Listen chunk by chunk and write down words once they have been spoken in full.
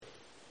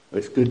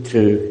It's good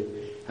to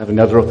have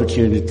another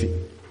opportunity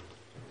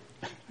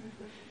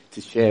to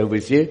share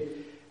with you.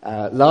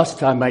 Last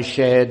time I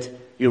shared,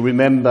 you'll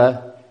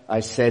remember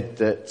I said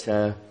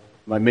that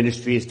my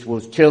ministry is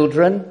towards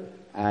children,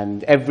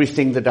 and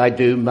everything that I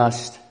do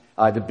must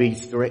either be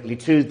directly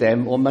to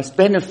them or must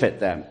benefit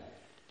them.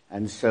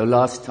 And so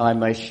last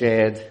time I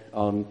shared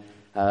on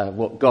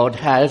what God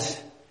has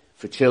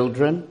for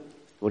children,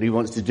 what he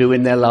wants to do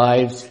in their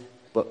lives,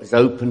 what is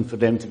open for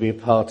them to be a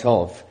part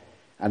of.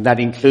 And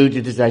that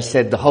included, as I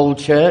said, the whole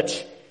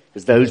church,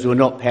 because those who are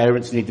not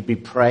parents need to be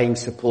praying,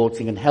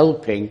 supporting and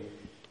helping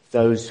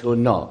those who are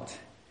not.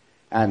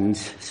 And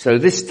so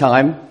this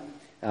time,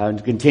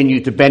 to continue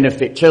to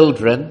benefit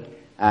children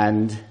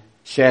and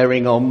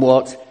sharing on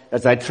what,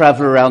 as I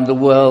travel around the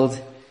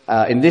world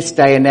in this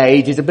day and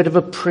age, is a bit of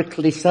a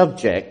prickly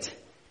subject.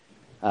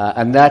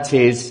 And that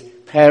is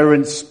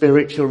parents'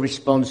 spiritual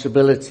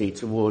responsibility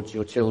towards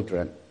your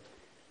children.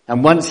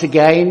 And once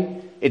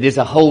again, it is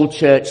a whole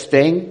church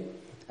thing.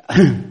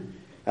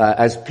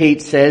 As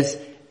Pete says,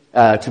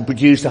 to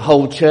produce a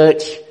whole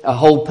church, a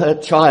whole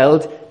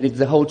child needs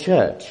the whole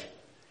church.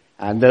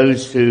 And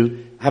those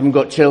who haven't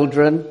got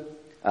children,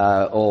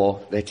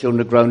 or their children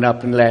have grown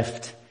up and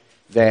left,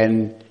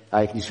 then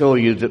I can assure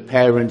you that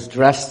parents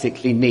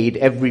drastically need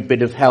every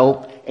bit of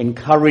help,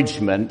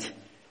 encouragement,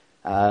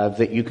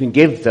 that you can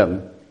give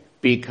them,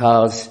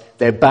 because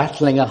they're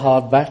battling a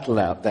hard battle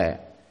out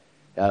there.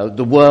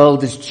 The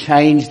world has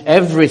changed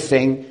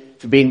everything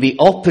to being the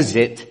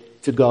opposite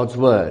to God's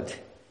word.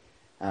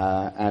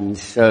 And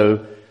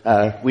so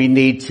we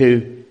need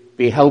to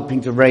be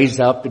helping to raise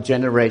up a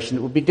generation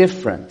that will be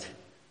different.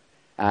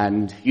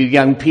 And you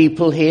young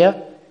people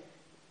here,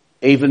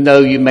 even though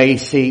you may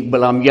see,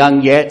 well, I'm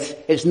young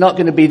yet, it's not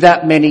going to be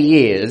that many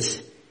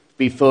years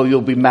before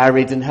you'll be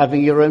married and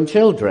having your own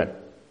children.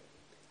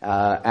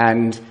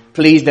 And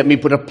please let me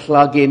put a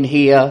plug in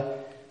here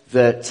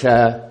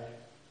that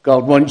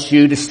God wants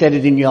you to set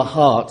it in your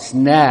hearts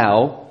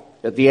now,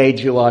 at the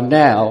age you are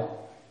now,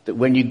 that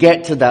when you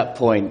get to that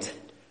point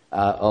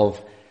of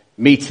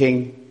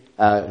meeting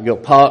your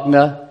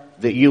partner,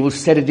 that you will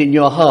set it in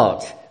your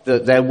heart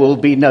that there will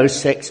be no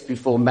sex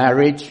before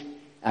marriage,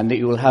 and that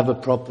you will have a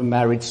proper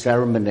marriage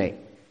ceremony.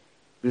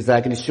 Because I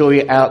can assure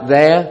you out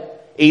there,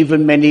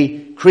 even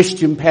many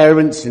Christian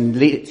parents and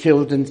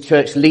children,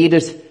 church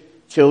leaders,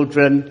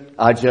 children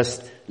are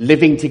just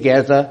living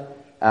together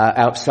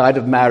outside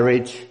of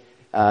marriage,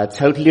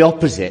 totally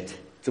opposite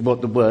to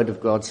what the Word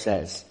of God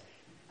says.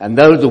 And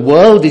though the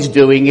world is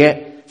doing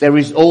it, there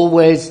is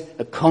always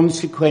a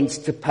consequence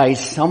to pay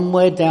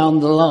somewhere down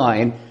the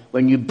line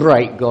when you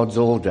break God's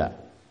order.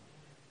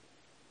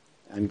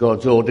 And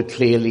God's order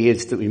clearly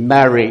is that we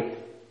marry,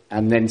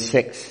 and then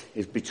sex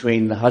is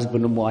between the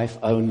husband and wife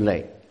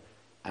only.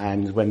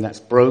 And when that's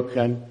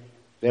broken,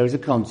 there is a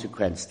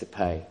consequence to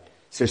pay.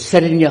 So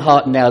set it in your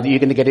heart now that you're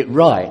going to get it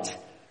right,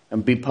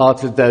 and be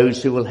part of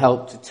those who will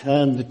help to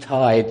turn the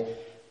tide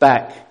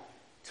back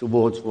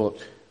towards what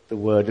the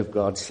Word of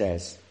God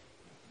says.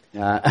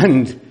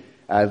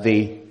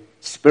 The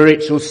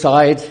spiritual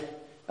side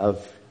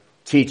of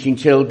teaching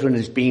children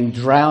is being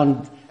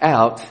drowned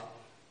out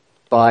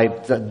by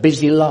the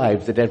busy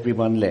life that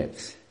everyone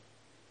lives.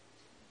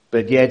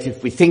 But yet,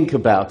 if we think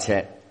about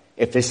it,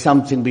 if there's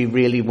something we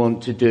really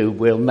want to do,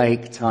 we'll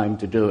make time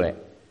to do it.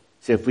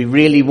 So if we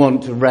really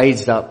want to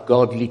raise up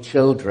godly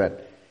children,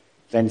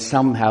 then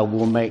somehow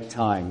we'll make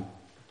time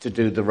to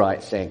do the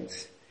right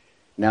things.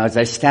 Now, as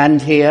I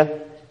stand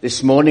here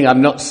this morning,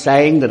 I'm not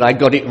saying that I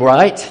got it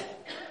right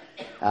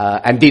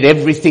and did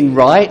everything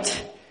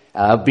right,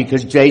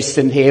 because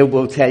Jason here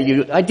will tell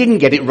you I didn't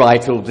get it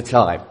right all the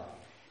time.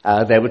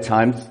 There were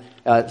times,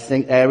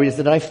 areas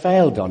that I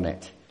failed on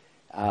it.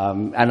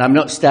 And I'm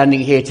not standing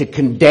here to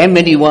condemn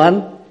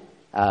anyone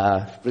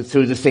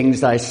through the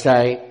things I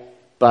say,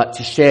 but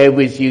to share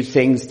with you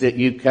things that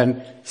you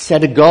can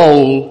set a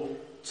goal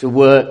to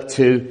work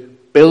to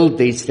build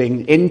these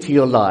things into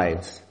your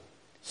lives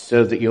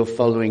so that you're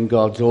following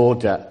God's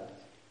order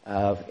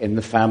in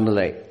the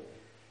family.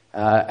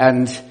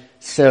 And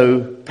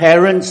so,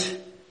 parents,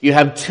 you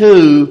have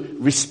two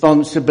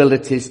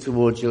responsibilities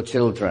towards your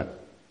children.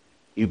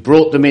 You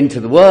brought them into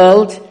the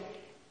world,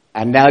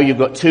 and now you've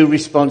got two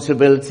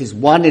responsibilities.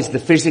 One is the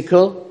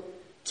physical,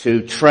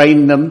 to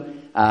train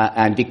them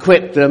and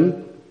equip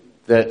them,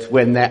 that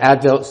when they're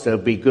adults they'll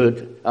be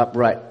good,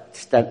 upright,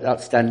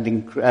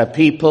 upstanding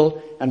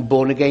people and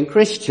born-again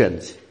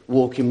Christians,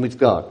 walking with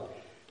God.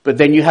 But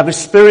then you have a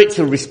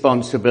spiritual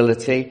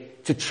responsibility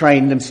to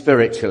train them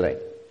spiritually.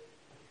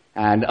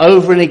 And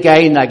over and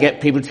again I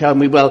get people telling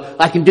me, well,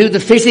 I can do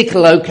the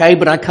physical okay,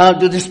 but I can't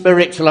do the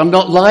spiritual. I'm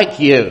not like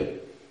you.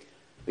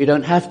 You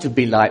don't have to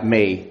be like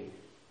me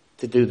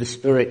to do the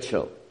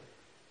spiritual.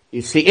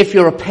 You see, if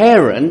you're a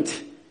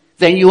parent,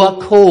 then you are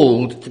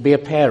called to be a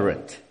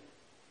parent.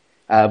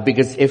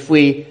 Because if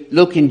we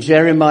look in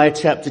Jeremiah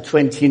chapter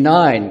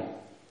 29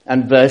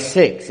 and verse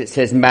 6, it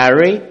says,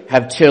 marry,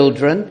 have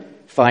children,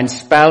 find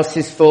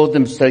spouses for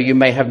them so you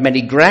may have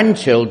many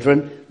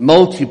grandchildren,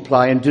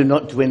 multiply and do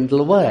not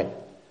dwindle away.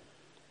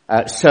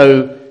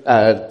 So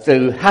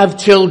to have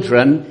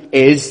children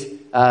is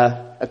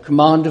a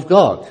command of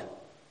God.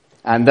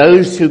 And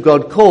those who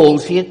God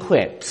calls, he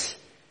equips.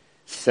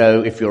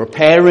 So if you're a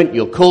parent,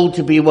 you're called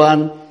to be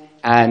one,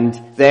 and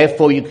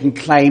therefore you can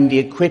claim the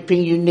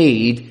equipping you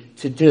need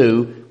to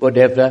do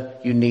whatever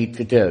you need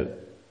to do.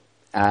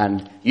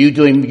 And you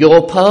doing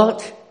your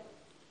part,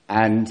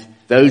 and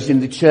those in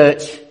the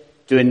church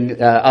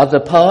doing other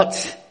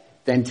parts,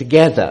 then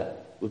together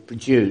will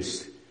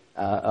produce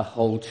a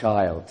whole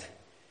child.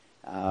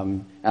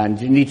 And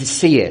you need to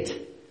see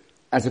it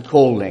as a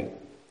calling.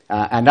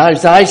 And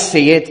as I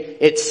see it,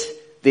 it's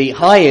the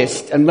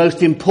highest and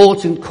most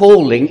important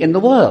calling in the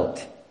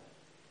world.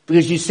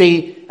 Because you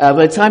see, by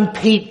the time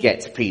Pete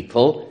gets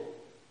people,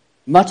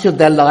 much of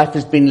their life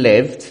has been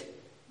lived.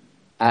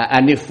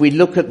 And if we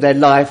look at their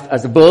life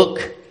as a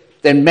book,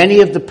 then many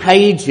of the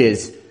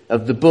pages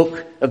of the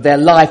book of their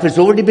life has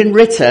already been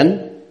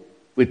written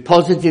with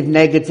positive,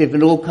 negative,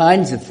 and all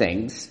kinds of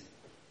things.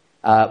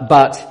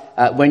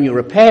 But when you're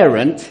a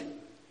parent,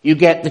 you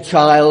get the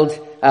child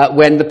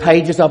when the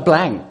pages are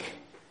blank.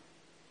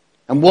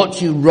 And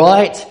what you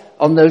write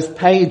on those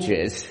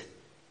pages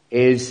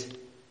is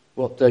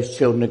what those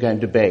children are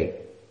going to be.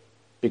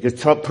 Because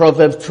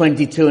Proverbs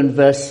 22 and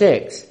verse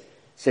 6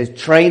 says,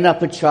 train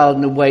up a child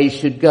in the way he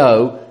should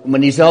go, and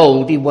when he's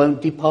old, he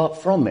won't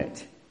depart from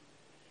it.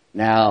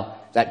 Now,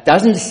 that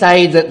doesn't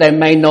say that there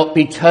may not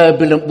be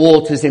turbulent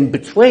waters in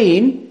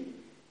between.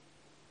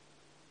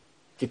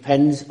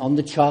 Depends on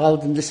the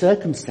child and the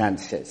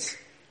circumstances.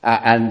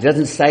 And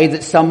doesn't say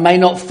that some may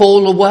not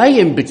fall away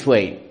in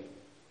between.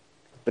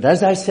 But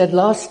as I said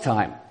last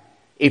time,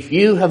 if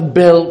you have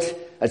built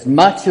as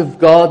much of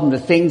God and the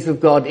things of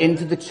God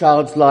into the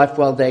child's life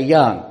while they're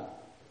young,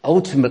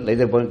 ultimately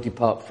they won't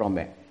depart from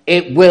it.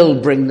 It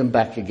will bring them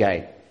back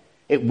again.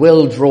 It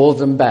will draw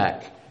them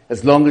back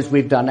as long as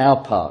we've done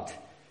our part.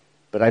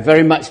 But I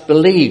very much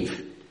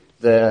believe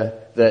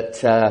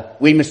that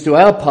we must do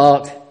our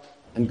part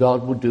and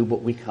God will do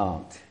what we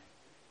can't.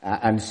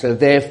 And so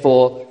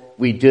therefore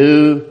we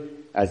do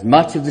as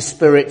much of the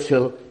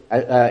spiritual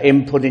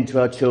input into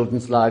our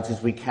children's lives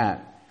as we can.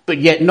 But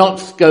yet not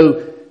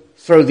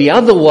throw the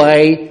other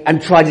way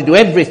and try to do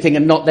everything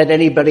and not let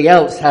anybody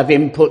else have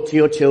input to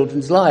your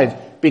children's lives,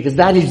 because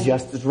that is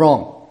just as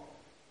wrong.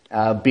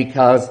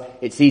 Because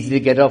it's easy to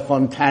get off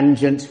on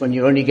tangents when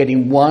you're only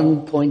getting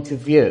one point of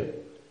view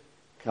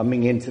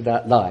coming into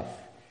that life.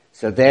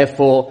 So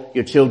therefore,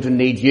 your children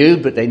need you,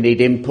 but they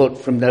need input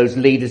from those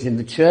leaders in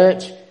the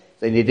church.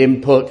 They need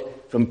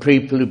input from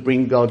people who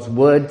bring God's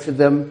word to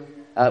them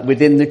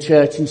within the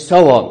church, and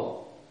so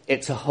on.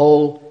 It's a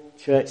whole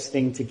church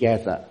thing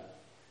together.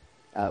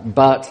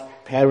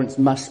 But parents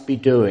must be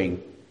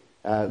doing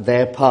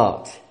their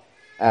part.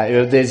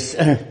 There's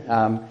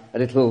a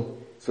little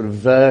sort of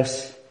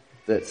verse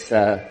that's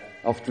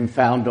often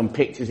found on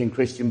pictures in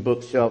Christian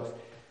bookshops.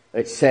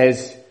 It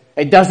says,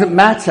 it doesn't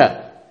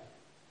matter.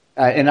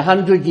 In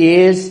 100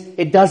 years,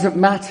 it doesn't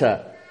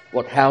matter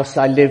what house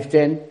I lived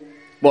in,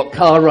 what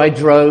car I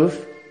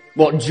drove,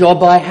 what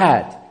job I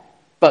had.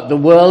 But the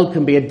world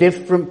can be a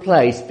different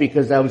place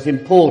because I was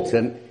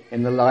important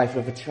in the life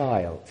of a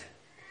child.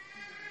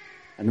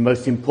 And the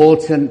most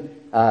important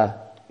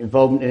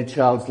involvement in a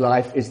child's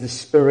life is the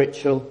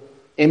spiritual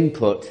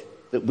input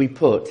that we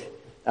put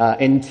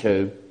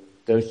into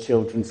those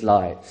children's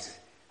lives.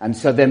 And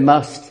so there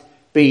must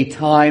be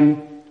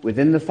time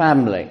within the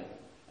family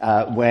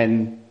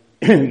when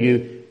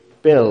you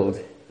build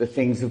the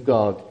things of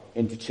God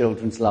into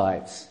children's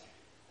lives.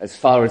 As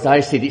far as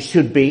I see it, it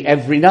should be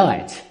every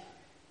night.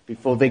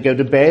 Before they go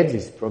to bed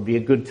is probably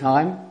a good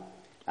time.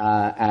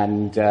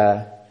 And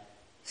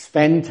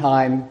spend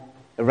time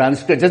around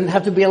Scripture. It doesn't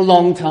have to be a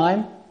long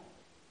time,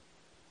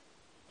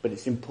 but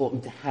it's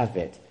important to have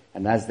it.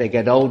 And as they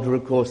get older,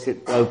 of course,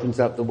 it opens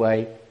up the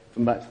way for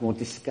much more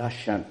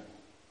discussion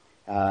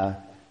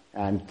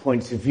and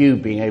points of view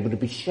being able to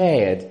be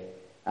shared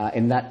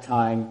in that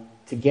time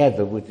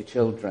together with the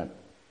children.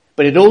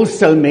 But it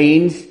also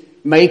means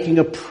making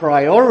a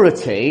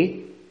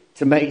priority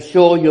to make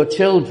sure your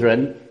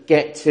children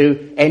get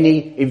to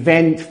any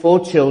event for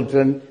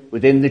children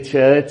within the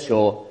church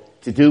or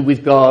to do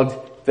with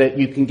God that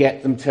you can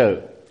get them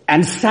to.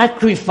 And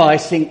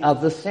sacrificing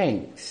other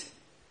things.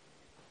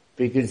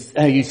 Because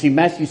you see,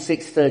 Matthew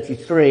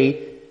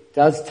 6:33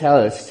 does tell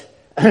us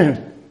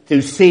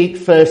to seek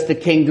first the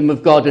kingdom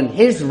of God and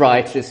his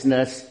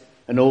righteousness,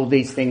 and all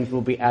these things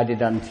will be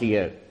added unto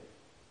you.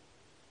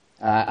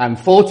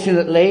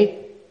 Unfortunately,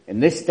 in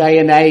this day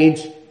and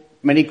age,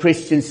 many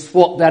Christians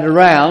swap that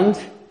around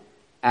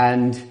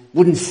and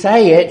wouldn't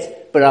say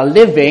it, but are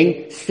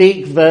living,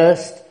 seek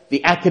first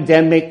the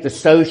academic, the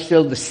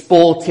social, the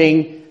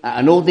sporting,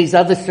 and all these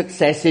other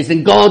successes,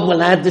 and God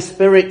will add the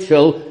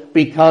spiritual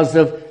because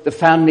of the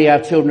family our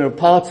children are a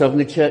part of and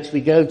the church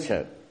we go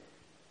to.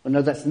 Well,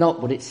 no, that's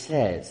not what it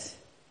says.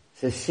 It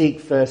says seek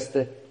first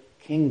the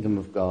kingdom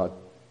of God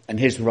and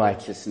his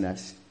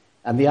righteousness,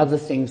 and the other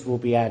things will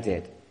be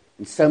added.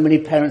 And so many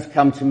parents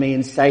come to me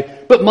and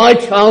say, but my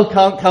child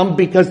can't come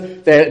because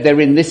they're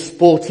in this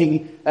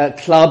sporting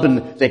club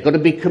and they've got to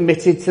be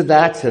committed to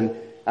that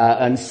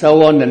and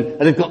so on, and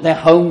they've got their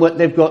homework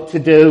they've got to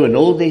do and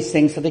all these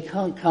things, so they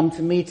can't come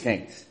to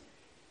meetings.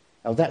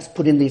 Now that's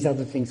putting these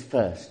other things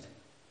first,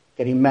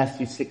 getting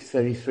Matthew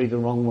 6:33 the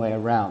wrong way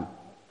around.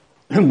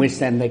 And we're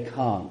saying they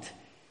can't.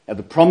 Now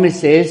the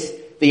promise is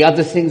the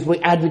other things we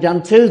added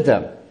unto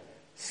them.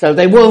 So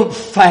they won't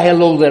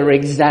fail all their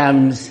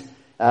exams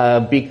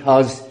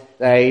because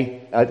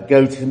they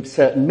go to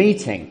certain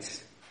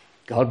meetings.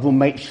 God will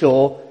make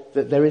sure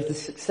that there is a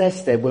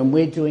success there when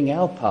we're doing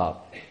our part.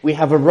 We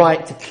have a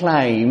right to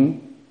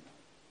claim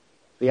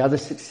the other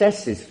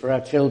successes for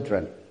our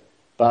children,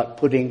 but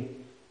putting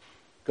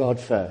God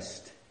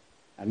first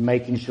and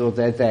making sure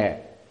they're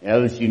there.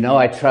 As you know,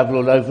 I travel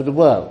all over the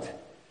world.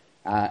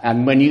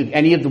 And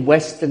any of the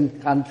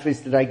Western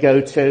countries that I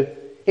go to,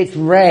 it's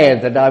rare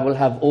that I will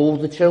have all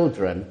the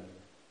children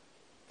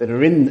that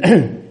are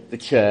in the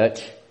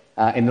church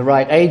in the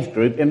right age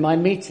group in my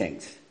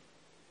meetings.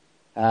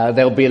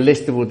 There'll be a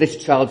list of, well,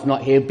 this child's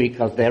not here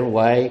because they're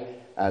away.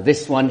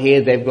 This one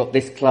here, they've got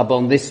this club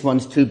on. This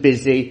one's too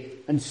busy,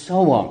 and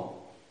so on.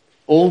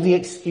 All the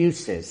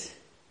excuses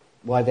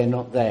why they're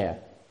not there.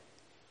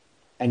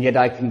 And yet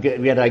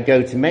I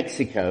go to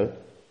Mexico,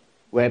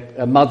 where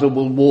a mother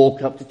will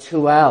walk up to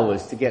 2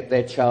 hours to get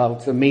their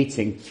child to a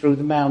meeting through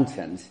the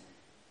mountains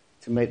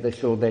to make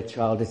sure their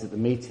child is at the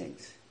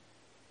meetings.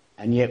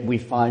 And yet we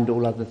find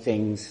all other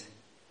things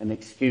and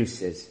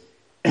excuses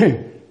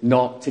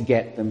not to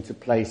get them to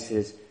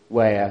places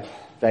where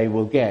they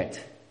will get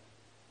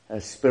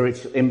a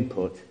spiritual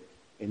input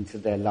into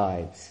their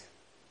lives.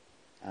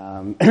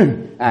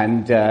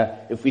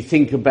 If we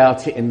think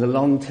about it in the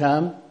long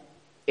term,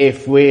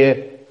 if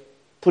we're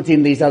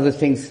putting these other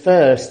things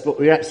first, what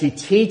we're actually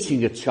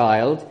teaching a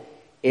child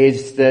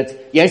is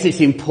that, yes, it's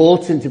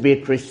important to be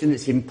a Christian,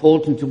 it's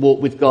important to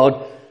walk with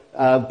God,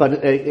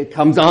 but it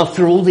comes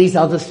after all these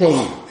other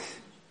things.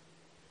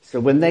 So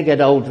when they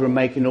get older and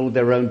making all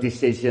their own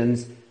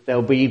decisions,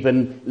 there'll be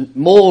even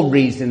more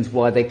reasons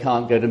why they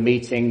can't go to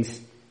meetings,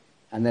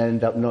 and they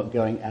end up not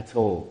going at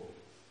all.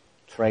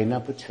 Train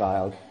up a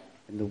child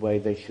in the way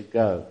they should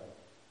go.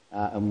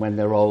 And when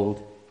they're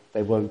old,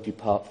 they won't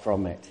depart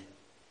from it.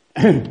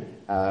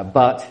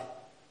 But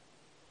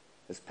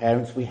as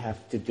parents, we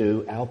have to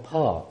do our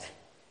part,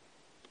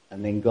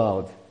 and then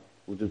God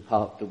will do the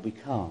part that we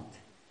can't.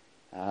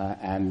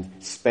 And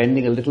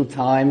spending a little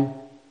time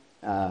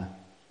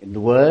in the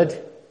Word,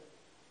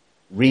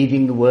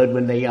 reading the Word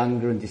when they're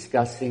younger and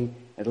discussing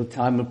a little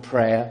time of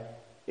prayer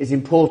is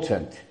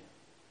important.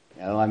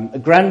 I'm a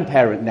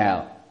grandparent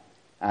now,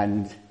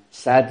 and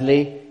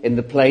sadly, in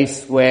the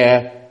place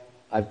where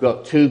I've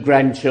got 2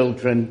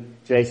 grandchildren,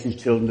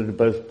 Jason's children that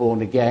are both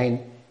born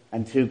again,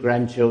 and 2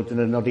 grandchildren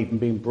are not even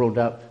being brought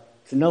up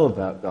to know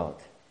about God.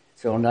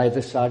 So on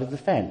either side of the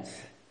fence.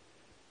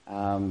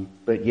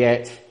 But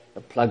yet,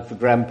 a plug for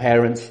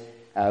grandparents,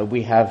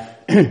 we have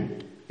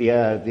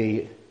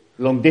the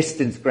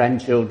long-distance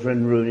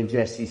grandchildren, Ruin and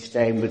Jessie,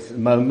 staying with us at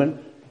the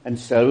moment, and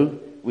so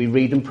we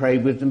read and pray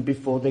with them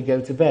before they go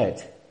to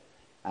bed.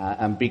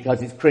 And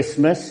because it's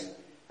Christmas,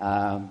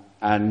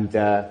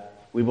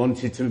 we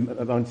wanted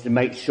to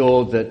make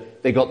sure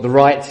that they got the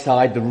right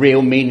side, the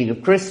real meaning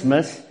of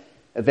Christmas.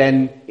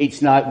 Then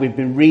each night we've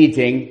been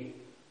reading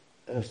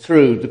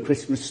through the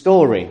Christmas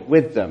story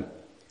with them.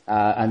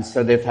 And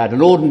so they've had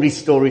an ordinary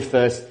story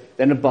first,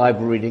 then a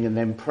Bible reading, and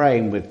then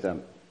praying with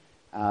them.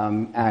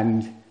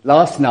 And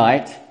last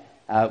night,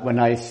 when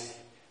I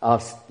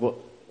asked what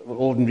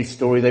ordinary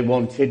story they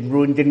wanted,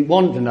 Ruin didn't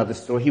want another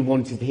story. He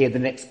wanted to hear the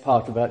next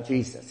part about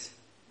Jesus.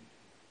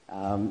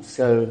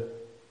 So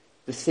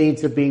the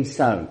seeds are being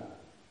sown,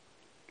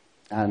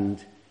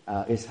 and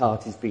his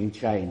heart is being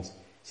changed.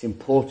 It's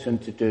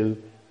important to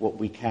do what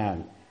we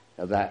can.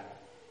 Now that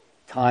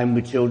time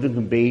with children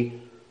can be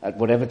at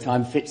whatever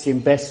time fits in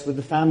best with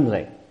the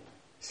family.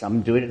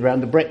 Some do it around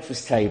the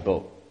breakfast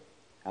table.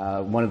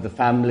 One of the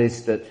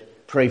families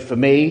that pray for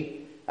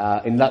me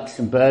in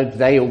Luxembourg,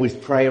 they always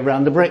pray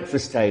around the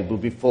breakfast table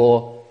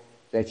before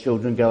their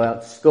children go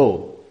out to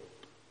school.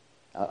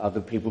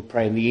 Other people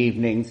pray in the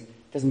evenings.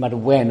 It doesn't matter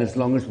when, as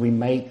long as we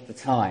make the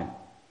time.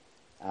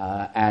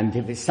 And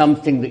if it's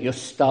something that you're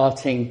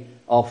starting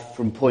off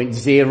from point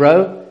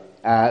 0,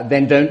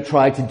 then don't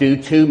try to do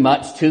too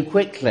much too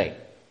quickly.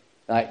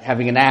 Like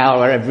having an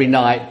hour every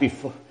night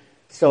before.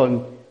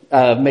 So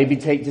maybe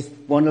take just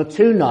 1 or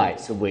 2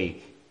 nights a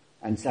week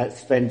and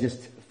spend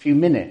just a few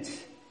minutes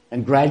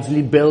and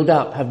gradually build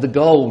up. Have the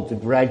goal to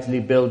gradually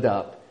build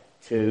up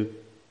to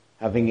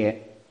having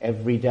it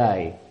every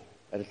day.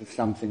 A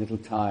little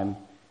time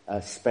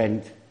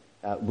spent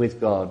with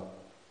God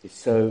is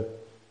so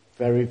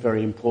very,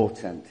 very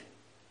important.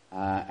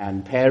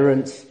 And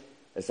parents,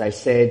 as I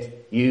said,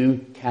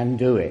 you can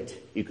do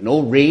it. You can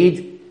all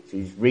read. So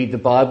you read the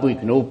Bible. You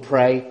can all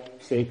pray.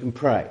 So you can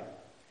pray.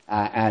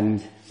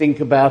 And think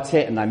about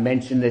it. And I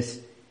mentioned this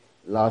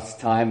last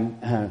time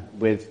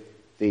with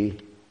the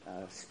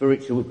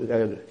spiritual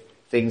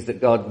things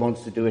that God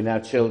wants to do in our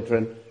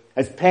children.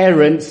 As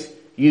parents,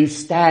 you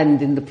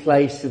stand in the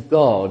place of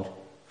God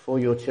for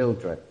your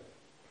children.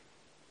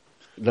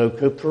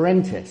 Loco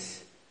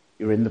parentis.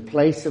 You're in the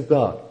place of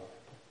God.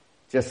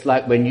 Just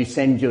like when you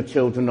send your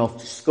children off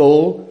to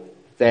school,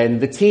 then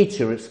the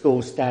teacher at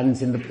school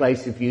stands in the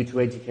place of you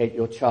to educate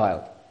your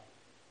child.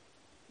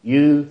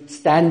 You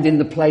stand in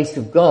the place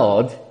of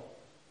God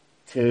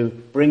to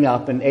bring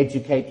up and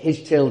educate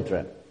his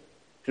children.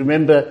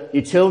 Remember,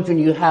 your children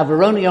you have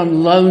are only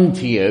on loan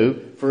to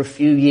you for a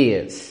few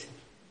years.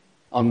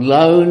 On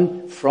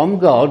loan from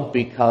God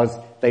because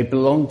they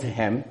belong to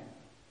him.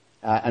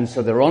 And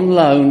so they're on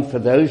loan for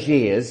those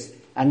years.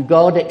 And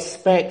God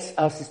expects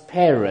us as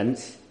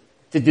parents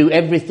to do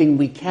everything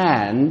we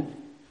can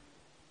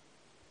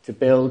to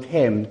build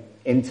him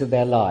into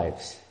their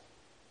lives,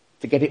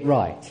 to get it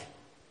right.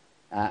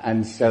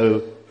 And so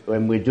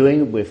when we're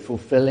doing it, we're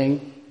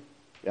fulfilling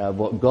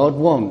what God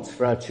wants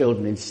for our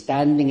children in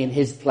standing in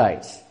his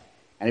place.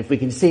 And if we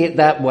can see it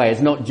that way, it's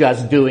not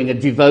just doing a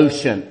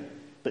devotion,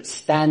 but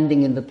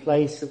standing in the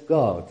place of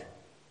God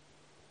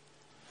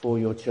for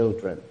your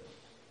children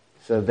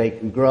so they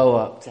can grow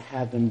up to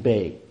have and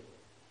be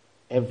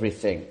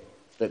everything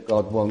that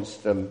God wants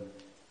them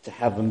to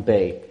have and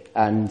be.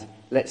 And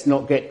let's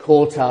not get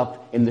caught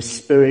up in the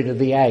spirit of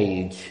the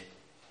age,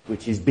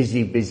 which is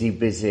busy, busy,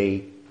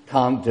 busy,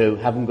 can't do,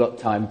 haven't got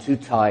time, too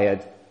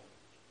tired.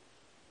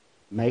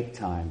 Make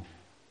time,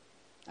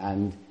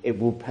 and it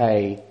will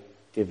pay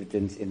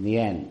dividends in the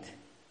end.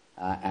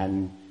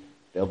 And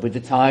there'll be the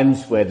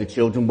times where the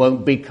children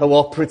won't be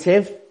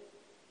cooperative.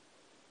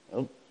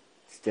 Well,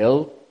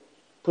 still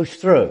push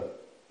through.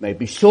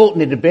 Maybe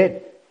shorten it a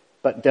bit,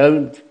 but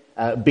don't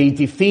be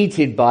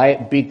defeated by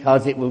it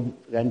because it will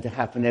then to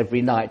happen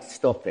every night to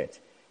stop it.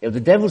 You know, the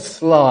devil's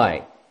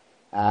sly,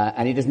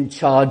 and he doesn't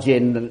charge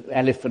in the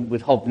elephant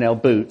with hobnail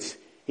boots.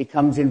 He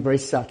comes in very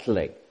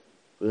subtly.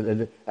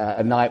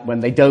 A night when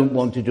they don't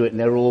want to do it and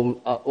they're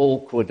all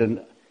awkward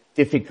and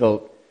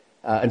difficult,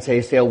 and so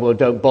you say, oh, well,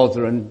 don't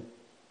bother, and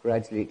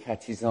gradually it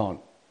catches on.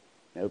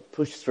 You know,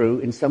 push through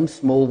in some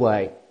small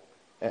way,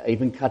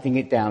 even cutting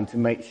it down to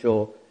make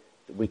sure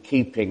that we're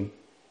keeping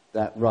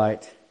that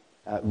right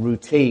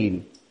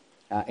routine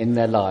in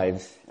their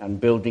lives and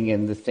building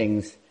in the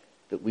things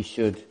that we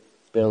should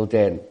build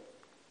in.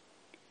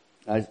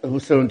 I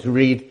also want to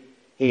read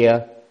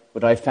here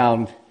what I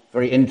found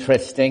very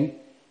interesting,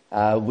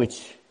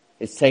 which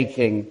is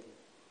taking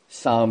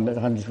Psalm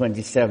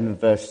 127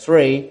 verse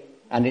 3,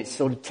 and it's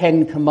sort of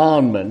 10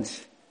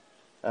 commandments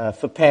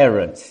for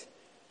parents.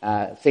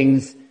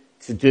 Things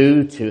to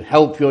do to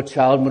help your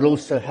child, but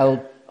also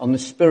help on the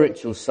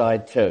spiritual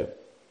side too.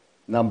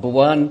 Number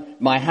 1,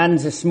 my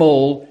hands are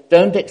small.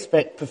 Don't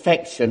expect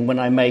perfection when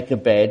I make a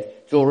bed,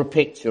 draw a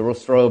picture or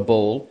throw a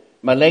ball.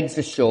 My legs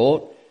are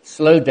short.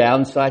 Slow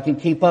down so I can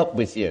keep up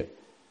with you.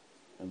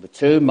 Number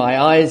 2, my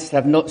eyes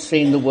have not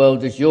seen the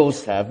world as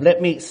yours have.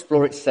 Let me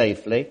explore it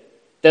safely.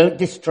 Don't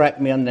distract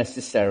me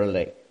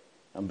unnecessarily.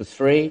 Number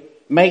 3,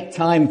 make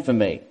time for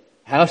me.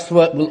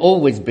 Housework will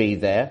always be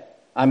there.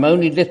 I'm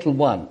only little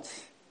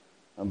once.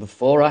 Number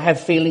 4, I have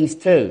feelings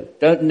too.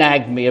 Don't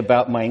nag me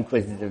about my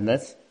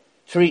inquisitiveness.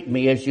 Treat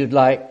me as you'd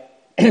like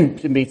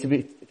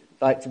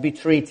to be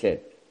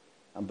treated.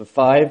 Number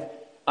 5,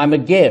 I'm a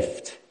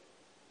gift.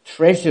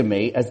 Treasure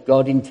me as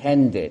God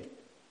intended.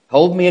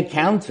 Hold me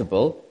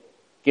accountable.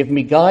 Give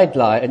me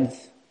guidelines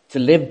to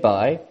live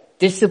by.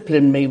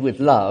 Discipline me with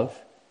love.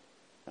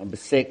 Number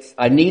 6,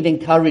 I need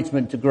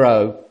encouragement to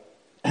grow,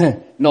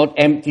 not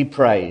empty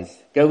praise.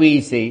 Go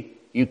easy.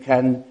 You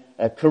can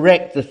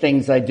correct the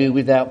things I do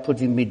without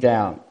putting me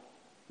down.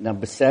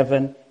 Number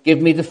 7,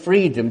 give me the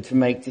freedom to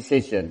make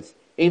decisions,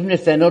 even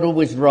if they're not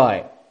always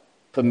right.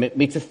 Permit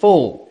me to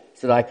fall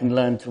so that I can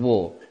learn to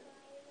walk.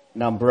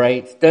 Number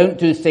 8, don't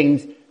do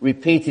things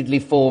repeatedly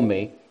for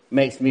me.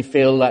 Makes me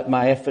feel like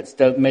my efforts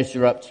don't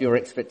measure up to your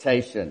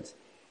expectations.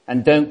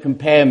 And don't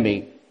compare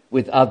me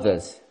with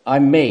others.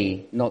 I'm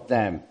me, not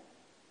them.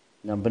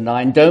 Number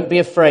 9, don't be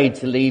afraid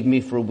to leave me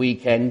for a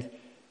weekend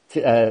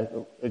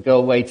to go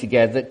away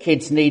together.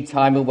 Kids need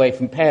time away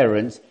from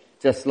parents,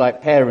 just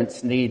like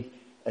parents need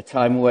a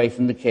time away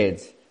from the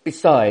kids.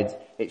 Besides,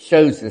 it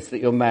shows us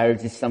that your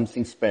marriage is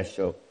something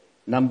special.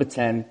 Number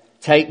 10,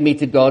 take me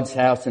to God's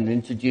house and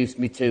introduce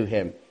me to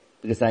him,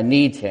 because I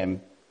need him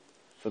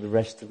for the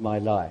rest of my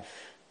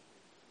life.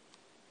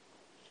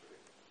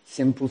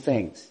 Simple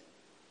things,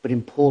 but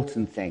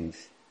important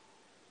things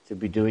to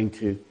be doing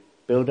to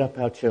build up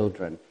our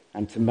children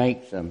and to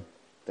make them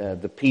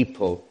the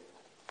people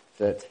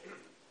that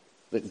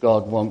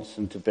God wants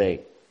them to be.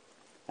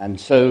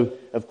 And so,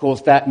 of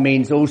course, that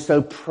means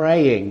also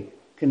praying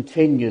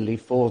continually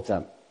for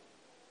them.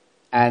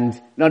 And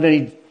not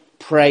only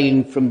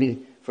praying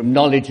from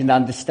knowledge and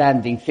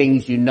understanding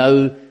things you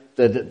know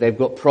that they've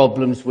got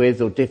problems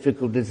with or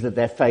difficulties that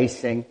they're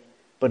facing,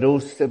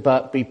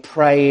 but be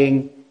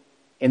praying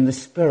in the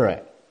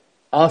Spirit,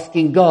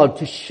 asking God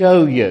to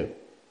show you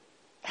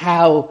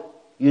how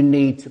you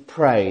need to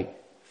pray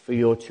for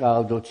your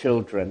child or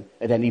children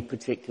at any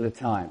particular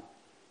time.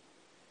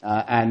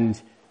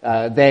 And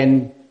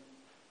then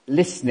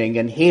listening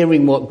and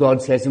hearing what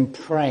God says and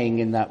praying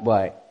in that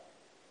way.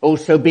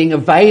 Also being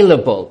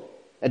available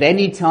at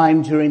any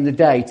time during the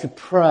day to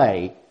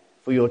pray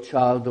for your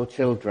child or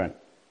children.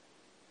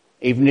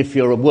 Even if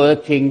you're a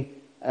working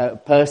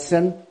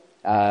person,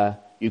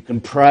 you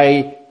can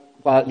pray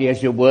quietly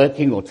as you're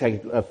working or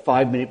take a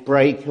 5-minute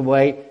break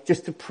away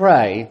just to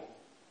pray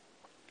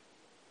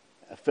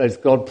as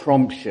God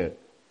prompts you.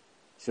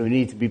 So we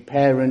need to be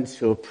parents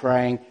who are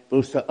praying, but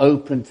also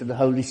open to the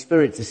Holy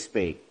Spirit to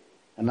speak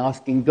and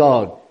asking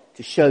God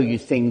to show you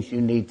things you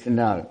need to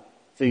know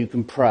so you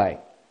can pray.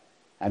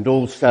 And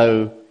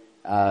also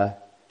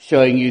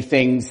showing you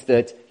things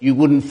that you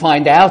wouldn't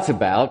find out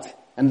about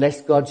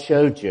unless God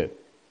showed you.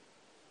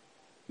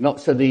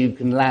 Not so that you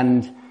can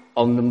land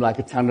on them like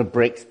a ton of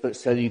bricks, but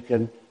so that you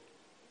can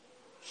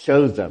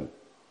show them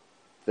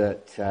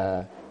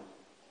that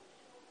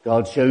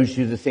God shows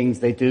you the things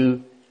they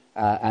do,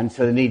 and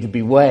so they need to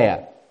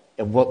beware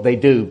of what they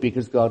do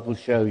because God will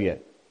show you.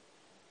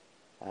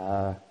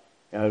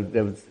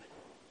 There was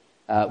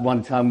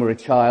one time where a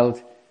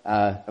child,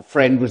 a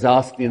friend was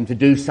asking him to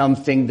do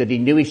something that he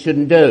knew he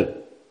shouldn't do.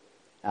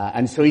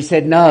 And so he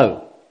said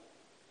no.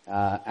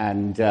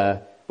 When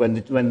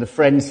the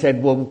friend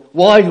said, well,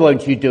 why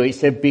won't you do it? He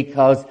said,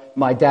 because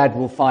my dad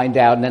will find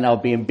out and then I'll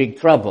be in big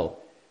trouble.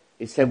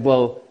 He said,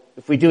 well,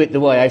 if we do it the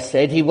way I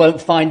said, he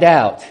won't find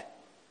out.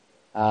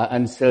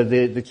 And so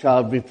the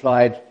child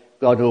replied,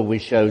 God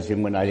always shows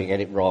him when I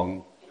get it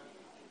wrong.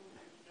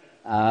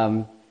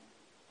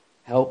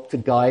 Help to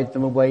guide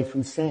them away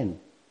from sin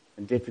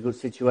and difficult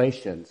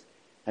situations.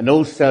 And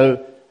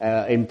also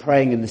in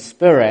praying in the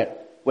Spirit,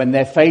 when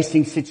they're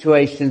facing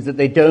situations that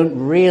they don't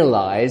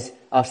realize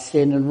are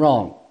sin and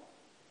wrong.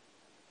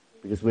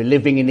 Because we're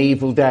living in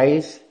evil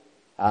days,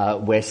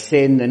 where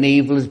sin and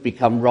evil has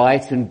become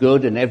right and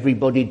good and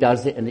everybody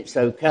does it and it's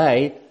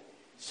okay.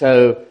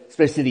 So,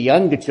 especially the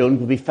younger children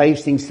will be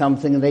facing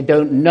something and they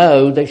don't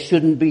know they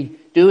shouldn't be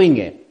doing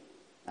it,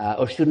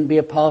 or shouldn't be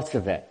a part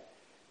of it.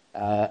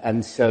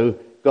 And so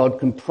God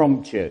can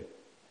prompt you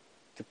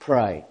to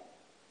pray.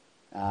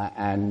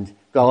 And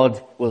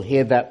God will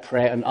hear that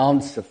prayer and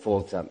answer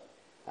for them.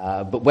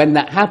 But when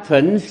that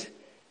happens,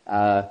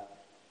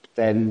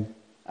 then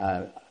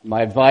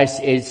my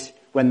advice is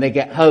when they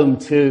get home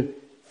to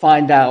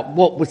find out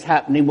what was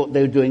happening, what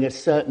they were doing at a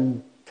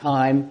certain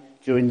time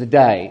during the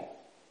day.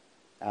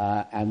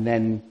 And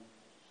then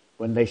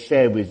when they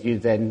share with you,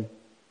 then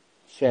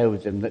share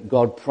with them that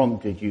God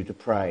prompted you to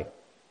pray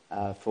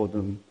for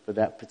them for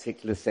that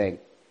particular thing.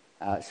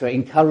 So it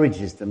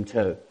encourages them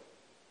too,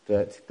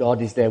 that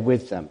God is there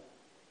with them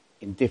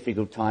in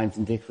difficult times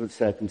and difficult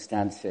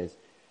circumstances.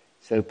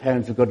 So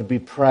parents have got to be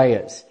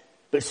prayers.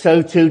 But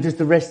so too does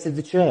the rest of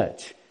the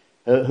church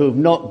who have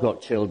not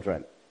got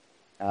children,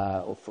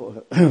 or for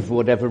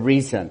whatever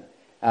reason.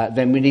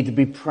 Then we need to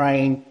be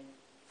praying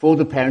for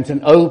the parents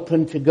and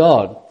open to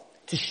God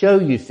to show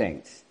you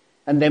things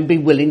and then be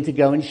willing to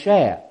go and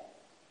share.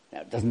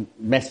 Now, it doesn't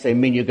necessarily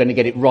mean you're going to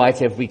get it right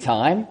every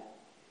time.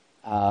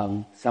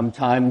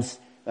 Sometimes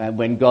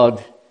when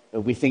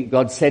we think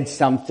God said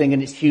something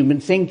and it's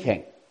human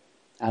thinking.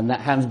 And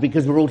that happens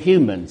because we're all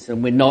humans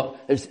and we're not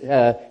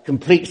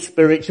complete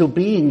spiritual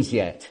beings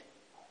yet.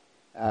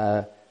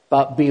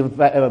 But be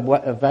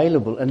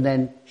available and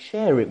then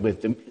share it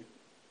with them.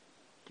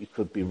 You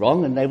could be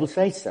wrong and they will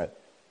say so.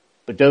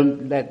 But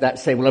don't let that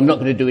say, well, I'm not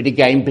going to do it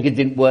again because it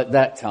didn't work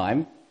that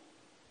time.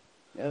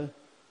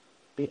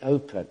 Be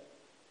open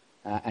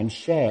and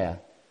share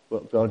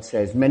what God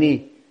says.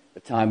 Many a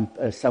time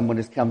someone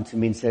has come to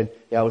me and said,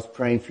 yeah, I was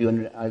praying for you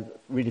and I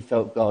really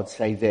felt God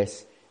say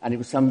this. And it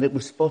was something that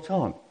was spot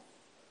on.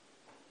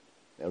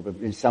 There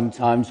have been some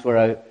times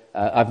where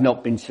I've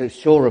not been so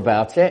sure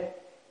about it,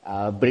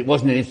 but it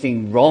wasn't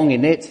anything wrong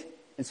in it,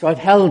 and so I've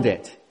held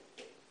it.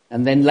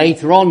 And then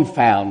later on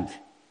found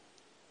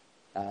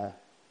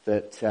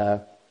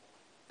that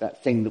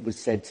thing that was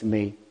said to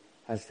me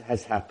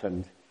has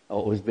happened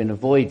or has been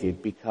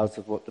avoided because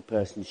of what the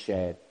person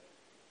shared.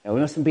 Now,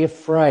 we mustn't be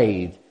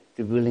afraid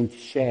to be willing to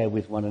share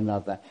with one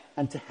another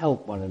and to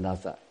help one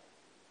another.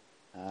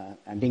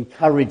 And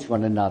encourage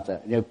one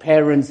another.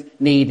 Parents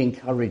need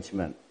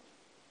encouragement.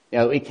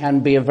 It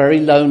can be a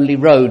very lonely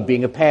road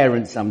being a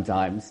parent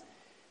sometimes.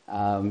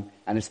 And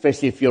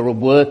especially if you're a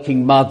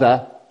working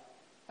mother,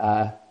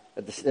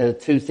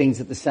 two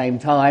things at the same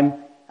time,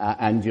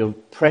 and you're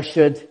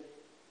pressured,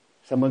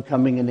 someone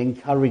coming and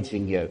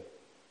encouraging you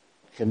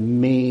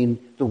can mean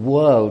the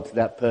world to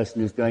that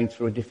person who's going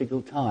through a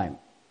difficult time.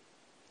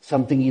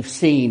 Something you've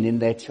seen in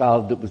their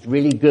child that was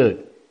really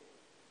good.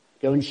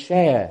 Go and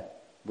share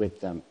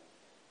with them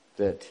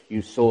that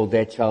you saw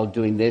their child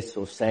doing this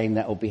or saying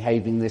that or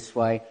behaving this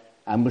way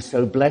and were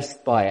so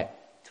blessed by it,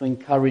 to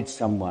encourage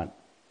someone.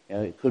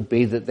 It could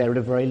be that they're at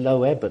a very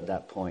low ebb at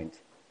that point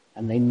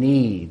and they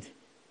need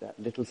that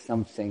little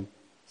something,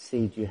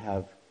 seed you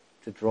have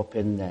to drop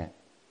in there.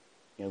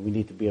 We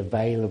need to be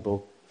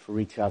available for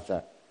each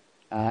other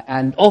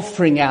and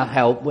offering our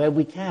help where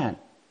we can.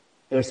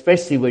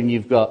 Especially when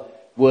you've got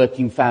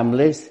working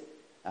families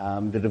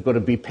that have got to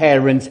be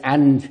parents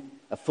and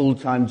a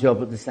full-time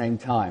job at the same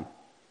time.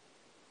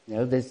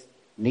 There's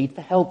need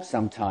for help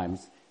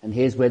sometimes. And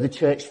here's where the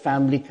church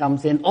family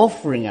comes in,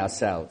 offering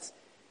ourselves,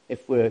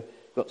 if we've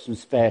got some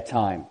spare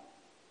time,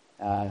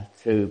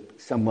 to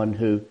someone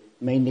who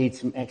may need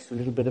some extra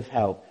little bit of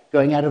help.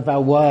 Going out of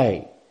our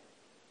way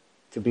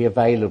to be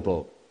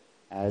available,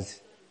 as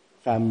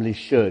families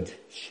should,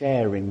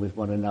 sharing with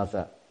one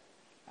another,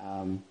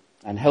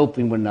 and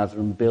helping one another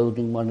and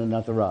building one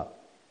another up,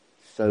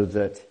 so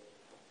that, as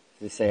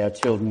they say, our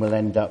children will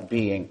end up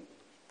being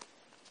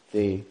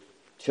the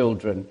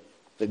children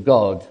that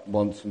God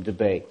wants them to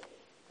be.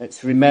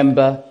 Let's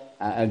remember,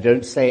 and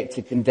don't say it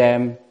to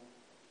condemn,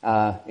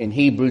 in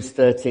Hebrews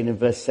 13 and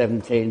verse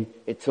 17,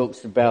 it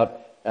talks about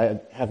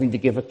having to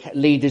give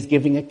leaders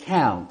giving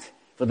account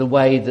for the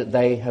way that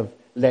they have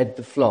led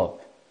the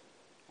flock.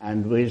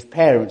 And we as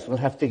parents will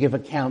have to give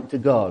account to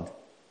God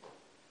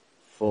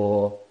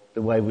for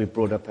the way we've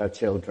brought up our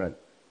children.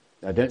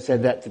 Now, don't say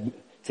that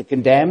to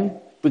condemn,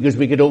 because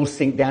we could all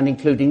sink down,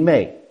 including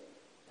me.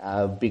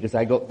 Because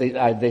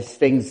there's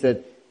things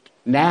that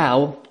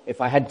now, if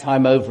I had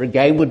time over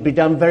again, would be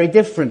done very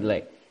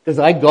differently, because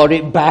I got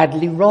it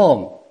badly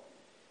wrong.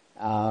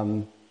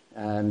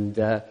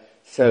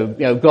 So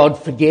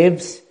God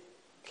forgives,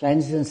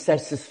 cleanses and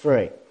sets us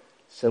free.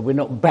 So we're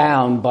not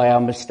bound by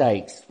our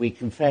mistakes. We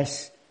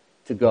confess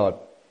to God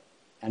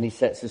and he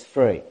sets us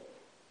free.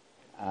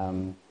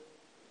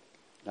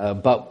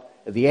 But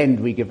at the end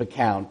we give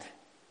account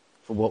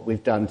for what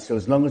we've done. So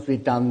as long as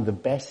we've done the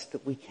best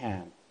that we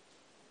can,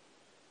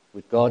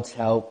 with God's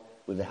help,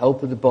 with the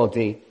help of the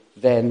body,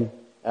 then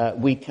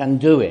we can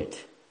do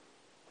it.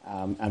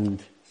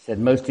 And said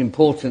most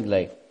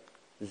importantly,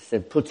 as I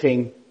said,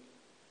 putting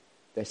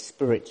their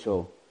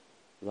spiritual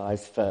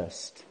lives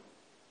first.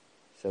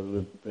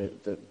 So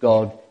that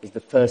God is the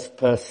first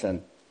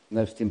person,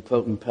 most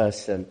important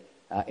person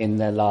in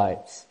their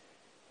lives.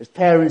 As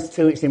parents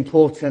too, it's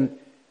important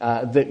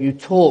that you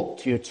talk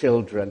to your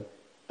children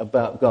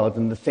about God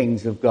and the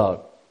things of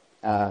God.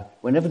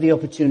 Whenever the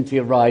opportunity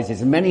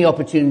arises, and many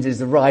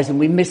opportunities arise and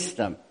we miss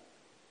them.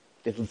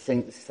 Little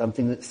things,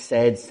 something that's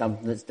said,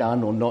 something that's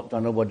done or not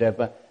done or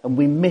whatever, and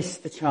we miss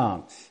the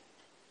chance.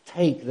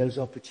 Take those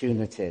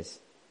opportunities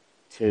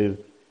to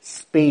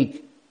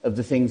speak of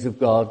the things of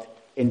God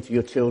into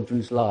your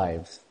children's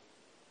lives.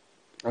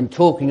 And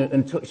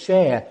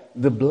share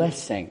the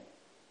blessing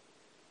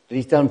that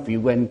he's done for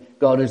you when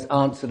God has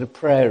answered a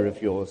prayer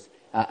of yours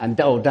and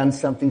done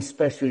something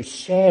special.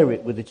 Share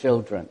it with the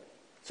children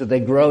so they're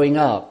growing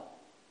up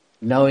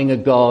knowing a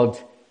God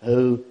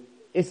who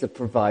is a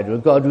provider, a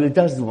God who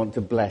does want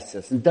to bless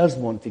us and does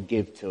want to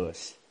give to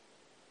us.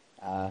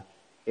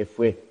 If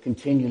we're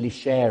continually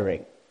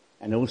sharing,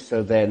 and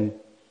also then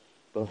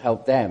will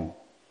help them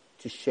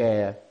to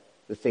share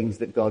the things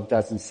that God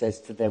does and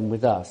says to them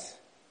with us.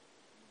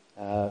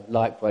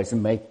 Likewise,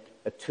 and make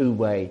a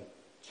two-way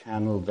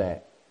channel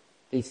there.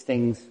 These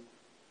things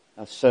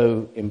are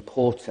so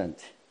important,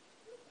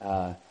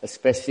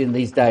 especially in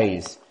these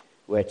days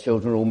where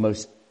children are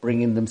almost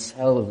bringing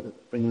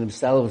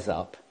themselves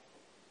up.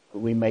 But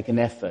we make an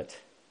effort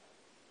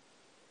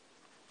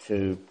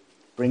to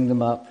bring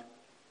them up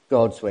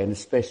God's way, and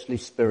especially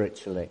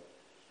spiritually.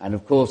 And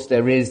of course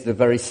there is the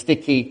very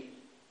sticky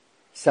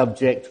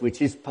subject,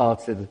 which is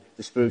part of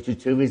the spiritual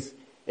too,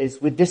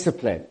 is with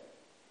discipline.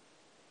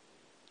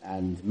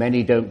 And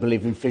many don't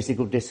believe in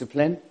physical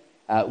discipline.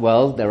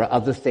 Well, there are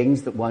other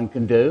things that one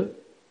can do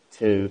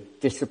to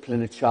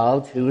discipline a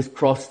child who has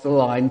crossed the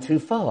line too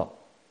far.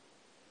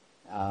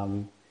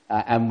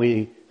 And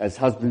we, as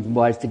husbands and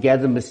wives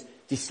together, must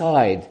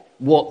decide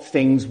what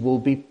things will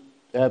be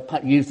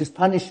used as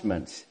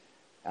punishments.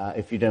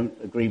 If you don't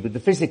agree with the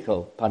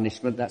physical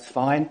punishment, that's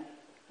fine.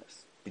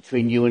 That's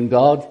between you and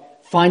God.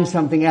 Find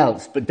something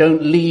else, but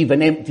don't leave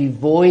an empty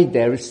void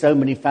there, as so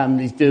many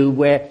families do,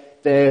 where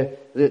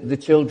the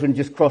children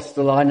just cross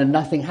the line and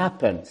nothing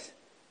happens.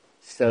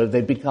 So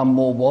they become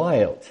more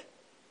wild.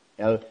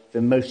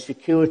 The most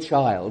secure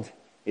child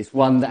is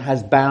one that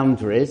has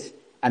boundaries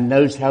and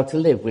knows how to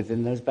live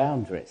within those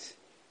boundaries.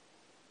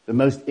 The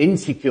most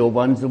insecure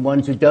ones are the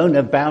ones who don't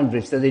have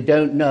boundaries, so they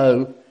don't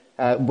know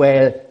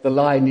where the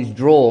line is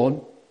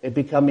drawn. They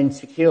become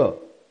insecure.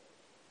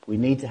 We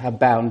need to have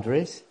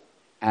boundaries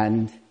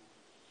and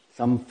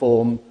some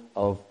form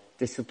of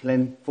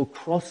discipline for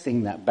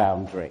crossing that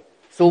boundary.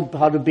 It's all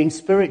part of being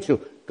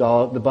spiritual.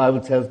 The Bible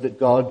tells us that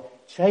God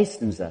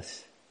chastens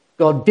us.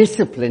 God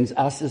disciplines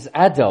us as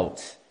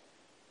adults.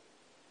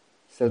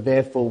 So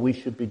therefore we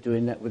should be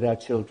doing that with our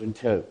children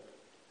too.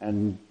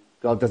 And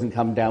God doesn't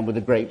come down with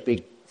a great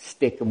big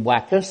stick and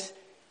whack us.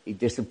 He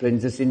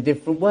disciplines us in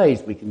different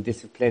ways. We can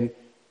discipline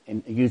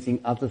in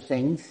using other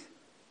things,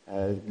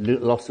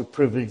 loss of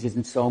privileges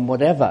and so on,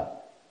 whatever.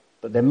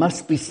 But there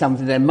must be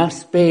something, there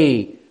must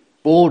be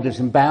borders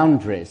and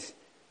boundaries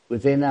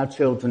within our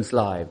children's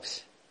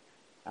lives.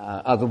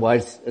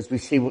 Otherwise, as we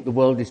see what the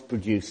world is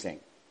producing,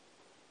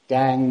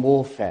 gang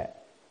warfare,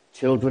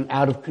 children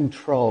out of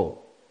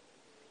control,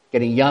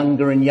 getting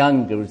younger and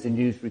younger, as the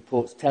news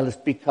reports tell us,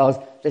 because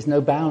there's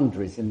no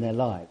boundaries in their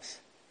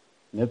lives,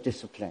 no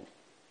discipline.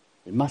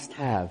 We must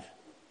have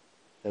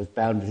those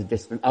boundaries of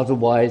discipline.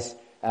 Otherwise,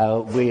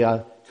 we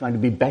are trying to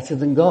be better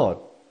than God.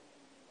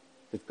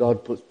 Because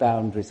God puts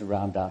boundaries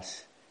around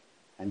us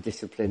and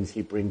disciplines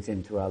he brings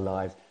into our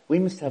lives. We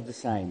must have the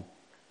same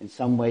in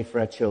some way for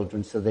our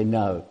children so they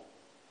know.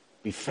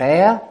 Be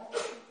fair.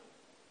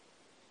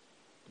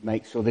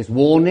 Make sure there's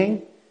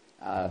warning.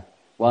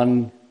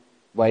 One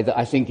way that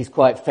I think is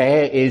quite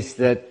fair is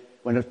that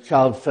when a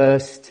child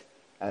first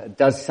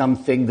does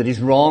something that is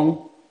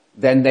wrong,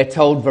 then they're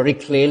told very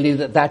clearly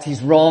that that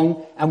is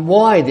wrong and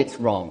why it's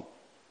wrong.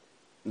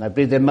 And I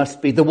believe there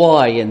must be the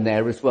why in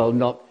there as well,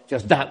 not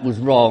just that was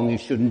wrong, you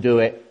shouldn't do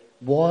it,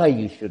 why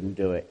you shouldn't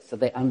do it, so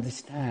they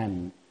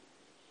understand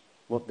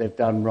what they've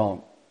done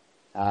wrong.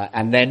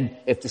 And then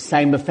if the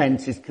same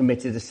offence is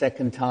committed a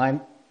second time,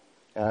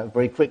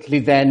 very quickly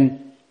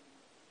then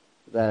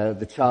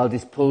the child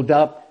is pulled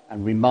up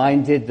and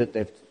reminded that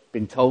they've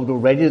been told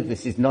already that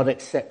this is not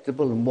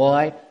acceptable and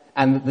why,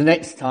 and that the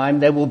next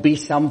time there will be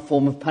some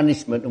form of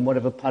punishment, and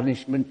whatever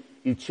punishment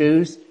you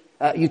choose,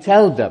 you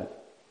tell them.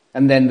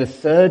 And then the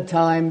third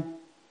time,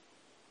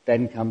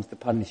 then comes the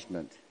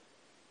punishment.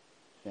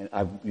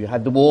 You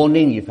had the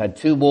warning, you've had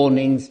 2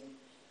 warnings,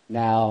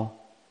 now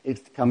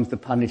it comes the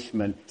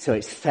punishment. So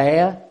it's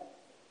fair,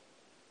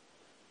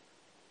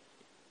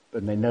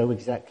 but they know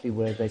exactly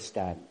where they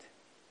stand.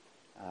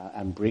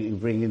 And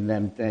bringing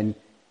them then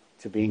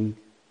to being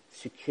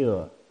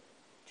secure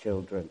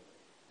children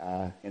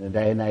in a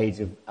day and age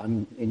of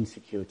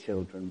insecure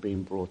children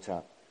being brought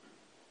up.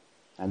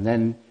 And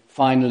then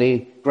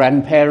finally,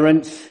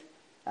 grandparents,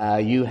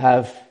 you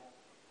have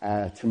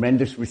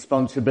tremendous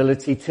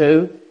responsibility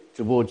too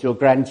towards your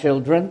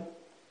grandchildren.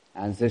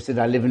 And as I said,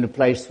 I live in a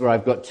place where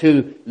I've got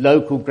 2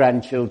 local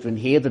grandchildren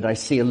here that I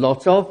see a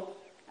lot of,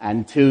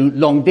 and 2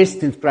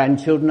 long-distance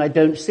grandchildren I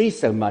don't see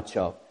so much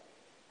of.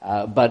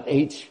 But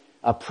each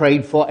are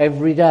prayed for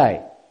every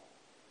day.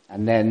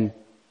 And then,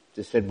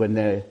 as I said, when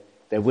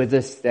they're with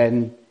us,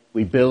 then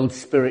we build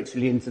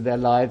spiritually into their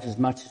lives as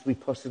much as we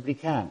possibly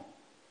can.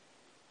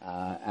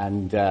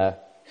 And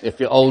if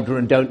you're older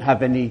and don't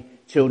have any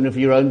children of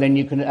your own, then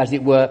you can, as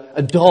it were,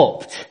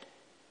 adopt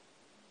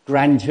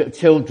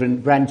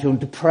grandchildren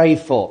to pray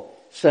for.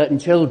 Certain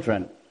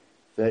children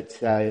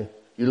that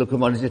you look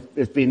upon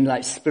as being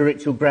like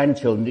spiritual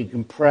grandchildren, you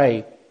can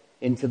pray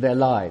into their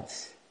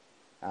lives.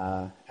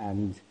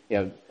 And,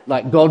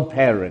 like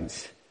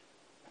godparents,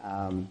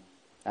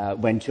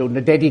 when children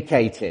are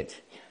dedicated,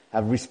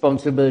 have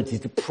responsibility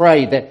to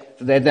pray.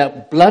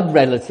 They're blood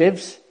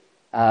relatives,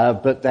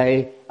 but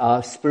they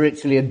are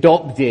spiritually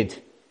adopted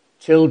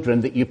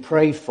children that you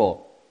pray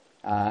for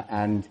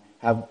and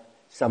have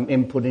some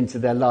input into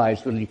their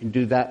lives. Well, you can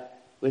do that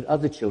with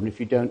other children if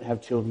you don't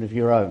have children of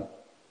your own,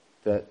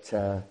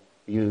 that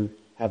you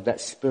have that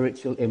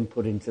spiritual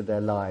input into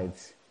their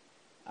lives.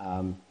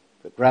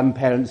 But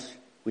grandparents,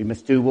 we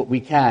must do what we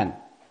can.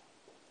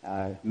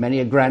 Many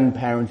a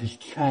grandparent has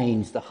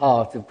changed the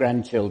heart of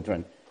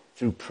grandchildren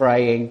through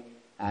praying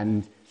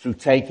and through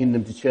taking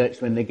them to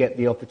church when they get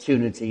the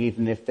opportunity,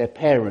 even if their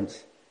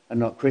parents are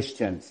not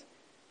Christians,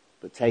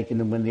 but taking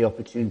them when the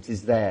opportunity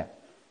is there.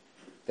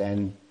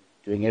 Then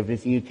doing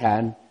everything you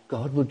can,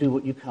 God will do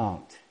what you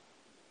can't.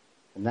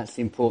 And that's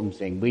the important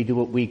thing. We do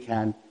what we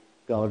can,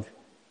 God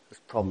has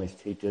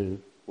promised he'd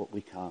do what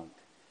we can't.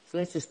 So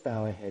let's just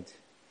bow our heads.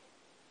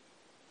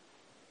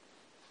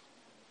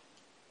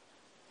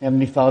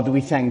 Heavenly Father,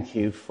 we thank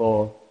you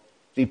for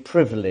the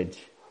privilege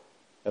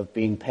of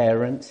being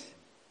parents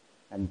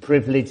and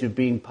privilege of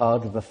being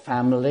part of a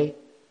family,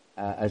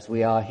 as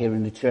we are here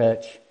in the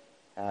church,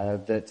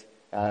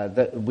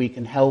 that we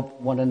can help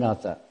one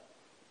another.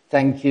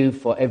 Thank you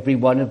for every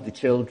one of the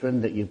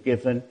children that you've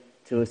given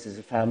to us as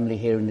a family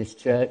here in this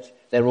church.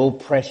 They're all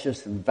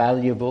precious and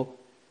valuable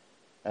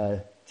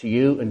to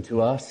you and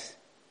to us.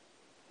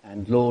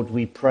 And Lord,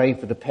 we pray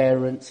for the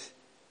parents,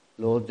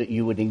 Lord, that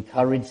you would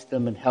encourage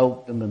them and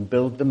help them and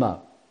build them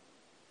up.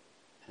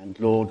 And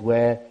Lord,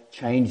 where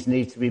change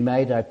needs to be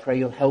made, I pray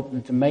you'll help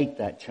them to make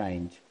that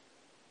change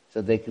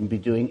so they can be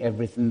doing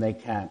everything they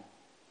can.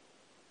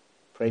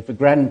 Pray for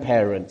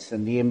grandparents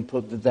and the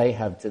input that they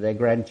have to their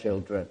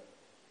grandchildren,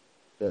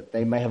 that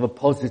they may have a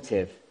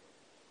positive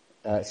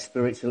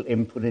spiritual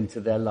input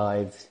into their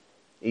lives,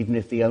 even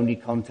if the only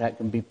contact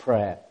can be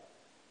prayer.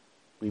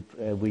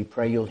 We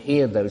pray you'll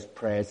hear those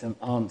prayers and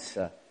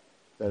answer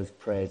those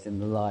prayers in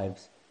the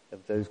lives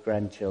of those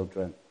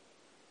grandchildren.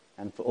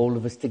 And for all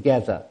of us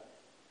together,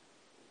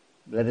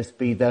 let us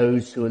be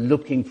those who are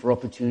looking for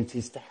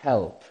opportunities to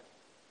help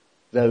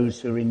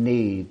those who are in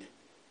need,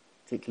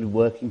 particularly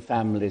working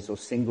families or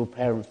single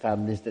parent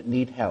families that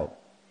need help.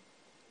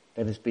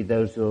 Let us be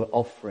those who are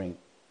offering,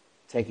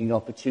 taking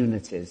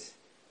opportunities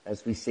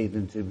as we see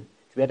them to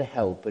be able to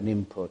help and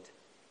input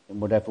in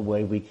whatever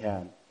way we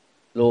can.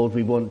 Lord,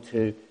 we want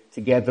to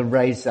together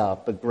raise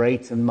up a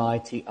great and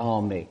mighty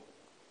army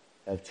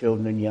of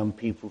children and young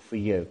people for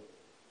you,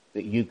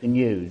 that you can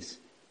use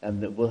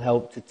and that will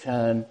help to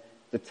turn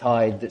the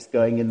tide that's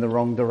going in the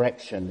wrong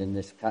direction in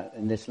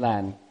this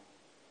land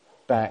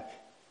back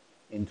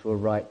into a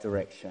right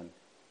direction.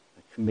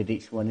 I commit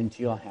each one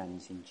into your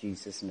hands in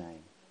Jesus'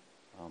 name.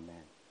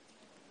 Amen.